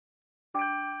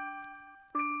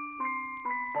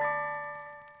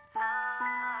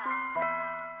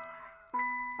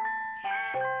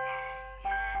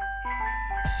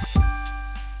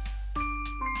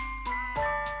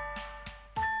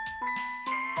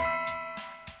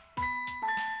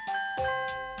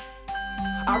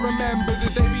I remember the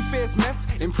day we first met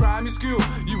in primary school.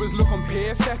 You was looking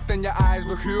perfect and your eyes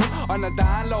were cool. On the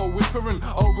down low, whispering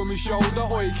over my shoulder,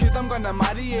 oi kid, I'm gonna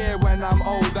marry you when I'm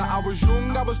older. I was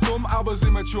young, I was dumb, I was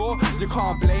immature. You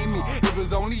can't blame me, it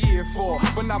was only year 4.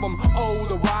 But now I'm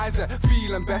older, wiser,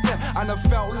 feeling better, and I've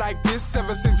felt like this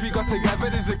ever since we got together.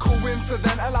 Is it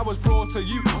coincidental I was brought to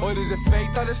you, or is it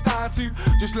fate that it's time to?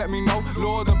 Just let me know,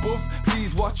 Lord above,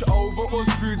 please watch over us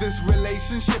through this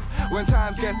relationship. When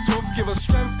times get tough, give us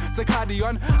strength to carry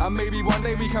on, and maybe one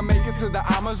day we can make it to the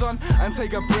Amazon and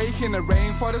take a break in the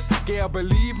rainforest. Girl,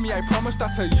 believe me, I promise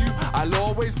that to you I'll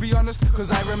always be honest, cause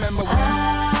I remember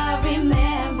when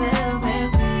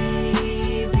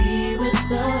we were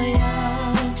so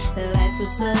young, life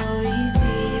was so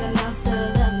easy, and I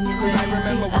still love you, cause I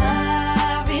remember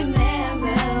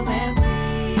when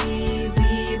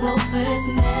we both first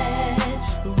met,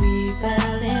 we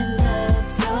fell in love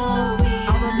so easy. I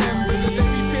remember the day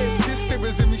we first kissed, it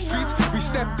was in the streets. We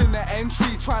stepped in the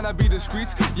entry, trying to be discreet.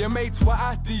 Your mates were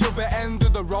at the other end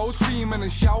of the road, screaming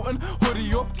and shouting,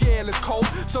 hoodie up, girl, it's cold.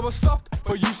 So I stopped,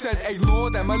 but you said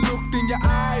ignore them. I looked in your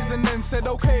eyes and then said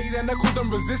okay, then I couldn't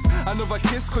resist another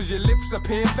kiss, cause your lips are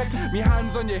perfect. Me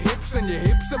hands on your hips and your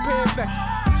hips are perfect.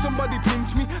 Somebody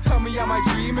pinch me, tell me am I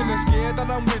dreaming, and scared that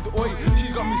I'm with, oi,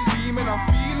 she's got me steaming. I'm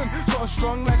feeling sort of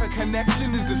strong like a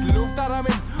connection. Is this love that I'm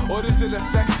in, or is it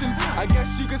affection? I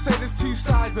guess you could say there's two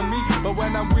sides of me, but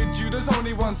when I'm with you there's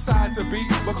only one side to be.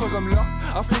 Because I'm locked,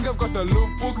 I think I've got the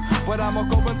love book, but I'm not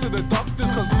going to the doctors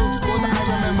cause love's good. I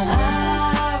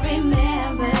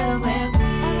remember when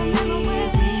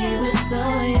we were so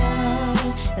young,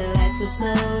 life was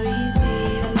so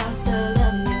easy, and I still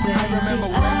love you,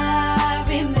 baby. I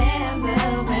remember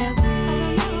when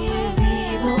we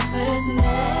both first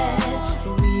met,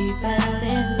 we fell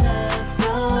in love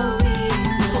so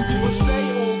easy. Some people say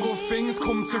all good things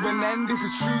come to an end. If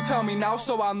it's true, tell me now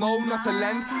so I'll know not to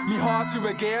lend me heart to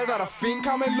a girl that I think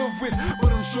I'm in love with.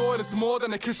 But I'm sure it's more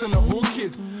than a kiss and a hug,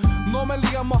 kid. Normally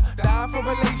I'm not down for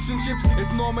relationships.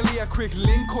 It's normally a quick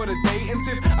link or a dating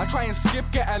tip. I try and skip,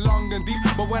 get along and deep,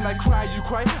 but when I cry, you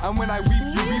cry, and when I weep,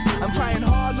 you weep. I'm trying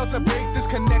hard not to break this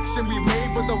connection we've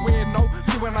made, but the weird no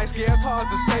to a nice girl's hard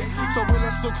to say. So will I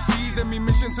succeed in me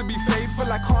mission to be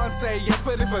faithful? I can't say yes,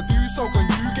 but if I do, so can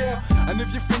you, girl. And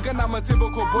if you're thinking I'm a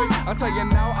typical boy, I'll tell you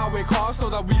now I work hard so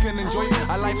that we can enjoy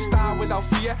a lifestyle without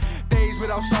fear, days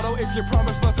without sorrow. If you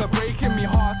promise not to break in me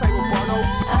heart, I will borrow.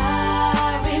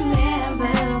 I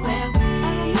remember when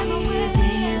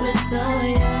we were so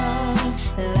young,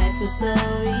 life was so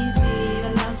easy.